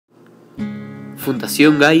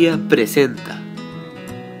Fundación Gaia presenta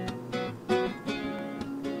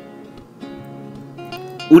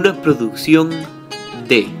una producción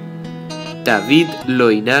de David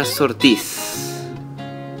Loynaz Ortiz.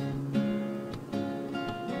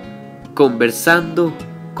 Conversando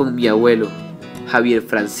con mi abuelo Javier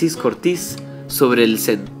Francisco Ortiz sobre el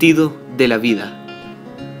sentido de la vida.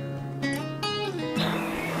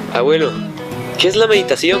 Abuelo, ¿qué es la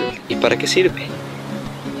meditación y para qué sirve?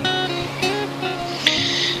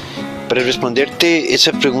 Para responderte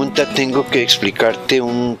esa pregunta tengo que explicarte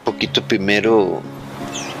un poquito primero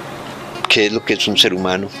qué es lo que es un ser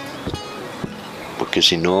humano, porque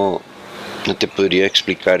si no, no te podría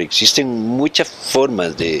explicar. Existen muchas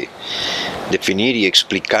formas de definir y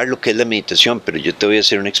explicar lo que es la meditación, pero yo te voy a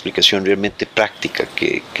hacer una explicación realmente práctica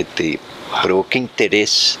que te provoque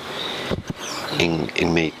interés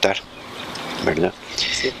en meditar, ¿verdad?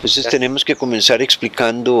 Sí, Entonces tenemos que comenzar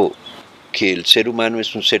explicando que el ser humano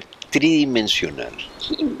es un ser tridimensional.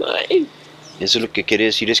 Eso lo que quiere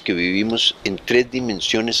decir es que vivimos en 3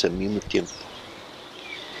 dimensiones al mismo tiempo.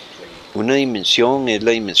 Una dimensión es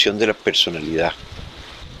la dimensión de la personalidad.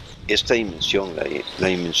 Esta dimensión, la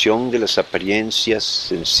dimensión de las apariencias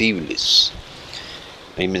sensibles,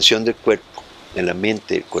 la dimensión del cuerpo, de la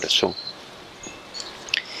mente, del corazón.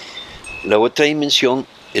 La otra dimensión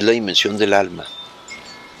es la dimensión del alma.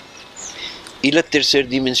 Y la tercera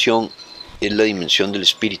dimensión es la dimensión del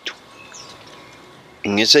espíritu.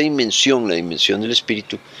 En esa dimensión, la dimensión del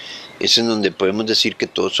espíritu, es en donde podemos decir que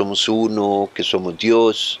todos somos uno, que somos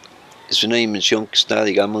Dios. Es una dimensión que está,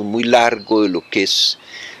 digamos, muy largo de lo que es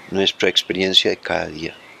nuestra experiencia de cada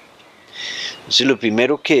día. Entonces, lo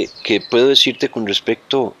primero que puedo decirte con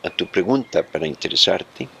respecto a tu pregunta, para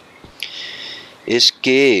interesarte, es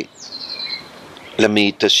que la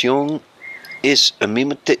meditación es al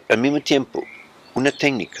mismo tiempo una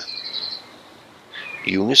técnica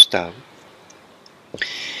y un estado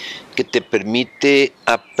que te permite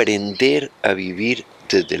aprender a vivir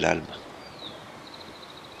desde el alma.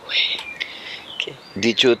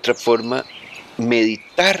 Dicho de otra forma,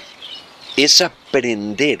 meditar es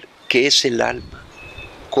aprender qué es el alma,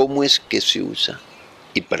 cómo es que se usa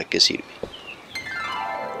y para qué sirve.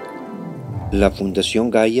 La Fundación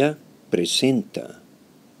Gaia presenta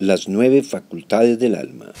las 9 facultades del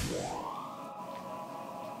alma.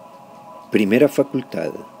 Primera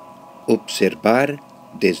facultad: observar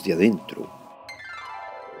desde adentro.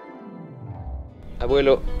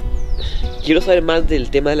 Abuelo, quiero saber más del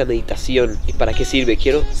tema de la meditación y para qué sirve.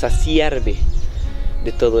 Quiero saciarme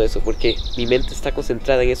de todo eso porque mi mente está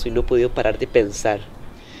concentrada en eso y no he podido parar de pensar.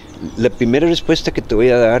 La primera respuesta que te voy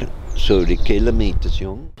a dar sobre qué es la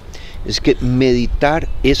meditación es que meditar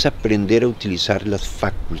es aprender a utilizar las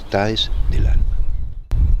facultades del alma.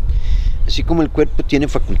 Así como el cuerpo tiene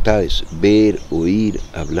facultades, ver, oír,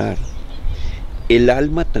 hablar, el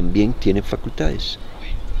alma también tiene facultades.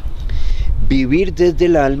 Vivir desde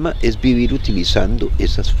el alma es vivir utilizando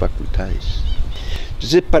esas facultades.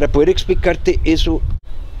 Entonces, para poder explicarte eso,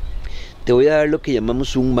 te voy a dar lo que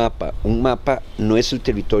llamamos un mapa. Un mapa no es el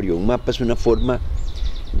territorio, un mapa es una forma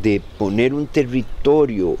de poner un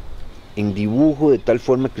territorio en dibujo de tal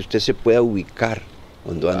forma que usted se pueda ubicar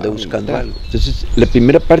cuando anda buscando algo. Entonces, la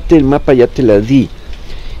primera parte del mapa ya te la di.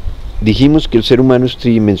 Dijimos que el ser humano es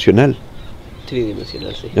tridimensional.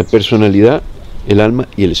 Tridimensional, sí. La personalidad, el alma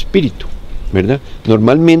y el espíritu, ¿verdad?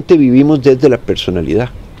 Normalmente vivimos desde la personalidad.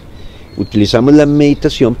 Utilizamos la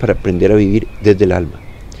meditación para aprender a vivir desde el alma.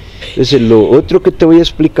 Entonces, lo otro que te voy a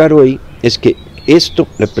explicar hoy es que esto,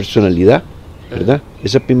 la personalidad, ¿verdad?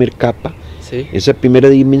 Esa primera capa, ¿sí? Esa primera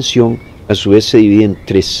dimensión, a su vez se divide en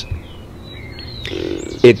 3.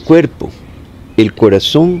 El cuerpo, el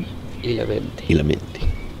corazón y la mente.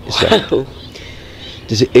 Exacto.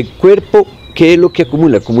 Entonces, el cuerpo, ¿qué es lo que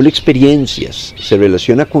acumula? Acumula experiencias, se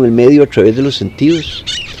relaciona con el medio a través de los sentidos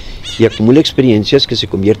y acumula experiencias que se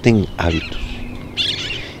convierten en hábitos.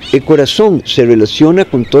 El corazón se relaciona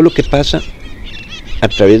con todo lo que pasa a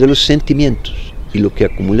través de los sentimientos y lo que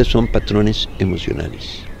acumula son patrones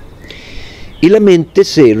emocionales. Y la mente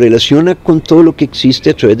se relaciona con todo lo que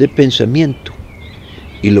existe a través del pensamiento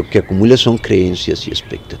y lo que acumula son creencias y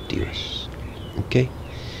expectativas. ¿Okay?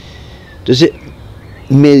 Entonces,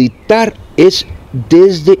 meditar es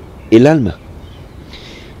desde el alma.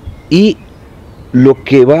 Y lo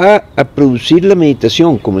que va a producir la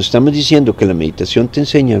meditación, como estamos diciendo que la meditación te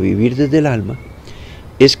enseña a vivir desde el alma,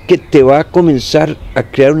 es que te va a comenzar a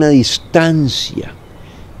crear una distancia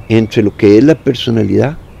entre lo que es la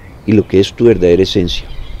personalidad y lo que es tu verdadera esencia.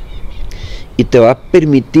 Y te va a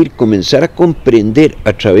permitir comenzar a comprender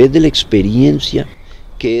a través de la experiencia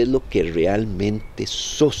qué es lo que realmente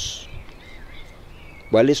sos.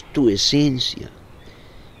 cuál es tu esencia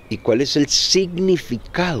y cuál es el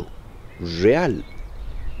significado real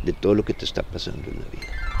de todo lo que te está pasando en la vida.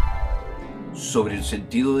 Sobre el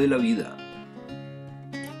sentido de la vida.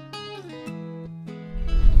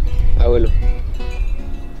 Abuelo,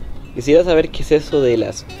 quisiera saber qué es eso de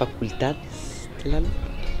las facultades del alma.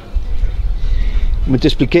 Como te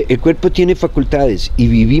expliqué, el cuerpo tiene facultades y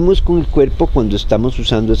vivimos con el cuerpo cuando estamos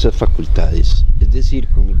usando esas facultades. Es decir,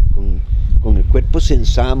 con el cuerpo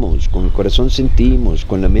sensamos, con el corazón sentimos,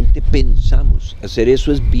 con la mente pensamos. Hacer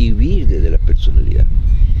eso es vivir desde la personalidad.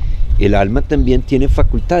 El alma también tiene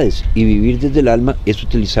facultades y vivir desde el alma es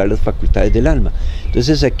utilizar las facultades del alma.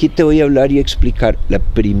 Entonces aquí te voy a hablar y explicar la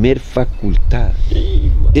primer facultad.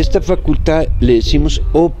 Esta facultad le decimos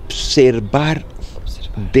observar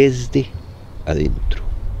desde adentro.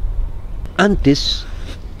 Antes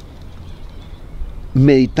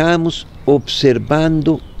meditábamos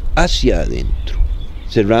observando hacia adentro.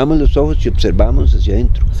 Cerrábamos los ojos y observábamos hacia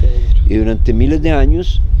adentro. Y durante miles de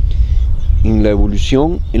años, en la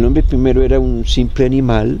evolución, el hombre primero era un simple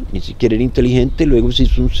animal, ni siquiera era inteligente, luego se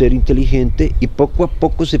hizo un ser inteligente y poco a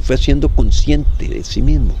poco se fue haciendo consciente de sí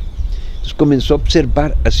mismo. Entonces comenzó a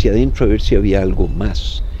observar hacia adentro a ver si había algo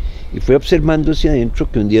más. Y fue observando hacia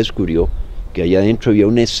adentro que un día descubrió que allá adentro había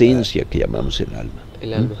una esencia que llamamos el alma.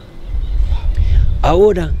 El alma.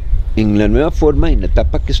 Ahora, en la nueva forma, en la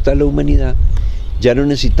etapa que está la humanidad, ya no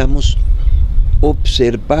necesitamos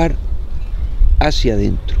observar hacia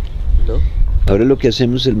adentro. ¿No? Ahora lo que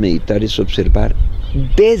hacemos al meditar es observar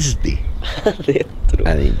desde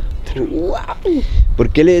adentro. ¡Wow! ¿Por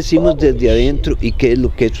qué le decimos desde adentro y qué es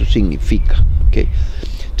lo que eso significa? ¿Okay?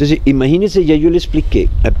 Entonces, imagínense, ya yo le expliqué,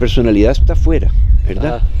 la personalidad está afuera,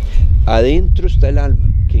 ¿verdad? Adentro está el alma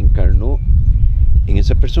que encarnó en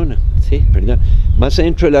esa persona, Sí. ¿verdad? Más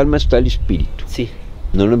adentro del alma está el espíritu. Sí.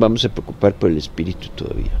 No nos vamos a preocupar por el espíritu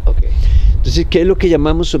todavía. Ok. Entonces, ¿qué es lo que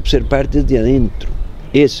llamamos observar desde adentro?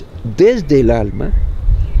 Es desde el alma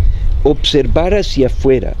observar hacia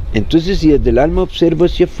afuera. Entonces, si desde el alma observo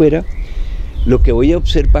hacia afuera, lo que voy a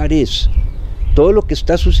observar es todo lo que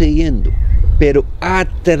está sucediendo, pero a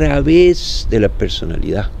través de la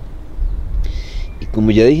personalidad. Y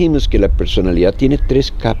como ya dijimos que la personalidad tiene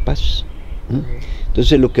 3 capas,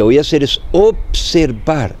 entonces lo que voy a hacer es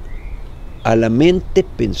observar a la mente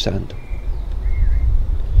pensando,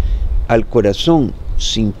 al corazón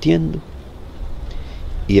sintiendo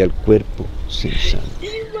y al cuerpo sensando.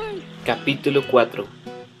 Capítulo 4.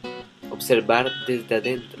 Observar desde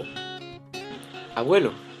adentro.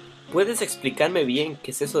 Abuelo, ¿puedes explicarme bien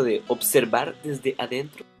qué es eso de observar desde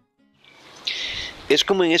adentro? Es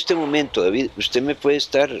como en este momento, David, usted me puede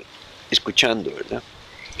estar escuchando, ¿verdad?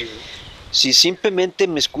 Si simplemente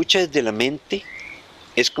me escucha desde la mente,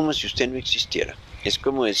 es como si usted no existiera. Es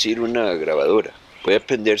como decir una grabadora. Puede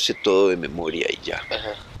aprenderse todo de memoria y ya.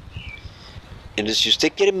 Entonces, si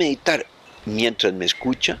usted quiere meditar mientras me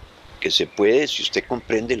escucha, que se puede si usted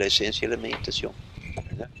comprende la esencia de la meditación,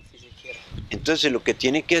 ¿verdad? Entonces, lo que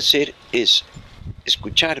tiene que hacer es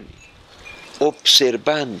escucharme,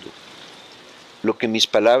 observando lo que mis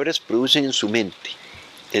palabras producen en su mente,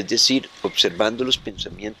 es decir, observando los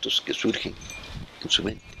pensamientos que surgen en su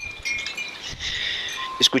mente.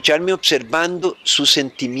 Escucharme observando sus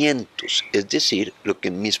sentimientos, es decir, lo que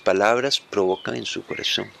mis palabras provocan en su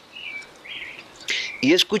corazón.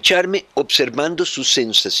 Y escucharme observando sus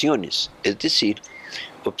sensaciones, es decir,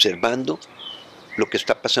 observando lo que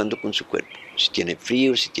está pasando con su cuerpo. Si tiene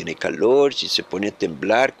frío, si tiene calor, si se pone a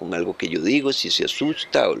temblar con algo que yo digo, si se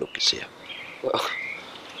asusta o lo que sea.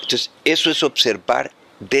 Entonces, eso es observar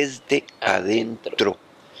desde adentro.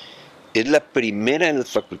 Es la primera de las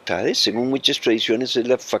facultades, según muchas tradiciones es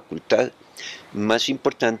la facultad más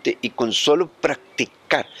importante, y con solo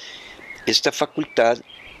practicar esta facultad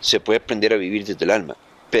se puede aprender a vivir desde el alma,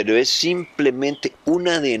 pero es simplemente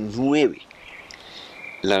una de 9.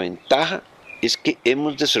 La ventaja es que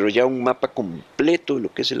hemos desarrollado un mapa completo de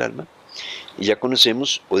lo que es el alma y ya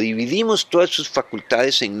conocemos o dividimos todas sus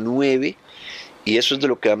facultades en 9, y eso es de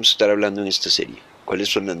lo que vamos a estar hablando en esta serie. ¿Cuáles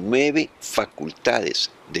son las 9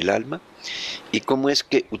 facultades del alma y cómo es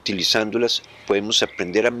que utilizándolas podemos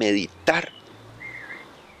aprender a meditar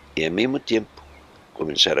y al mismo tiempo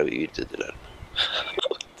comenzar a vivir desde el alma?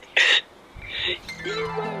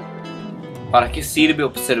 ¿Para qué sirve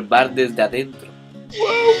observar desde adentro?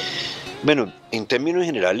 Bueno, en términos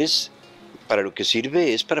generales, para lo que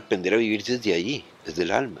sirve es para aprender a vivir desde allí, desde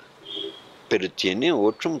el alma. Pero tiene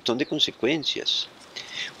otro montón de consecuencias.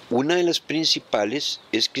 Una de las principales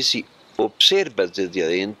es que si observas desde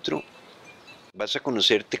adentro, vas a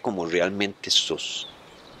conocerte como realmente sos.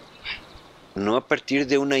 no a partir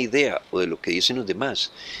de una idea o de lo que dicen los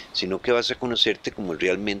demás, sino que vas a conocerte como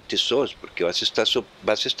realmente sos, porque vas a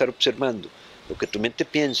estar observando lo que tu mente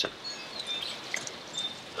piensa,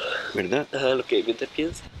 ¿verdad? Ajá, lo que mi mente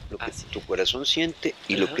piensa. Lo que Sí. tu corazón siente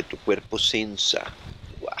y lo Ajá. que tu cuerpo sensa.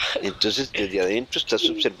 Wow. Entonces desde adentro estás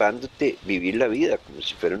observándote vivir la vida como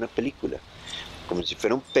si fuera una película, como si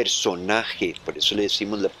fuera un personaje, por eso le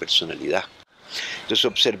decimos la personalidad. Entonces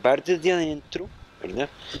observar desde adentro, ¿verdad?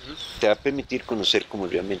 Ujú. Te va a permitir conocer cómo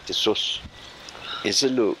realmente sos. Eso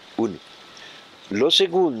es lo uno. Lo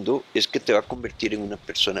segundo es que te va a convertir en una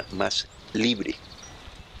persona más libre.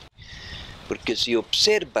 Porque si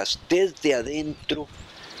observas desde adentro,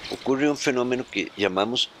 ocurre un fenómeno que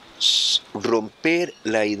llamamos romper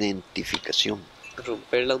la identificación.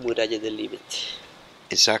 Romper las murallas del límite.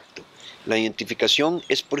 Exacto. La identificación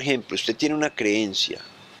es, por ejemplo, usted tiene una creencia,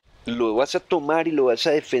 lo vas a tomar y lo vas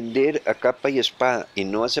a defender a capa y espada y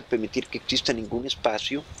no vas a permitir que exista ningún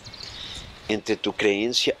espacio entre tu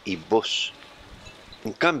creencia y vos.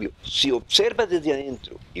 En cambio, si observas desde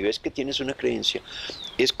adentro y ves que tienes una creencia,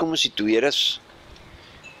 es como si tuvieras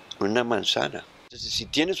una manzana. Entonces, si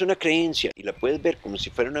tienes una creencia y la puedes ver como si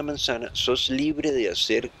fuera una manzana, sos libre de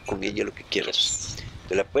hacer con ella lo que quieras.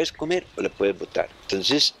 Te la puedes comer o la puedes botar.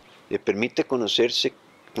 Entonces, le permite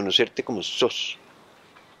conocerte como sos.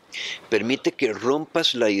 Permite que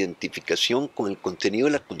rompas la identificación con el contenido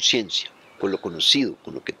de la conciencia, con lo conocido,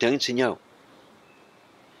 con lo que te han enseñado.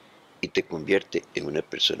 Y te convierte en una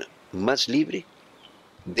persona más libre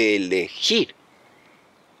de elegir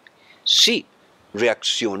si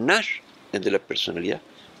reaccionar desde la personalidad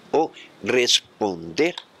o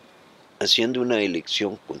responder haciendo una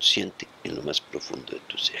elección consciente en lo más profundo de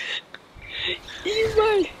tu ser.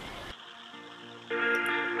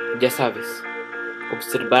 Ya sabes,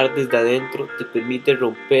 observar desde adentro te permite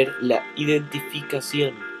romper la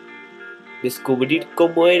identificación, descubrir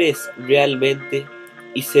cómo eres realmente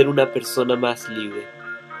y ser una persona más libre.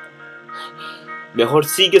 Mejor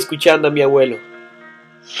sigue escuchando a mi abuelo.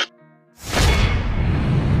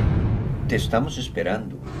 Te estamos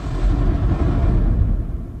esperando.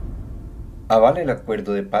 Avala el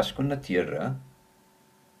acuerdo de paz con la tierra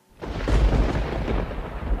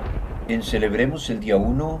en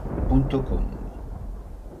celebremoseldia1.com.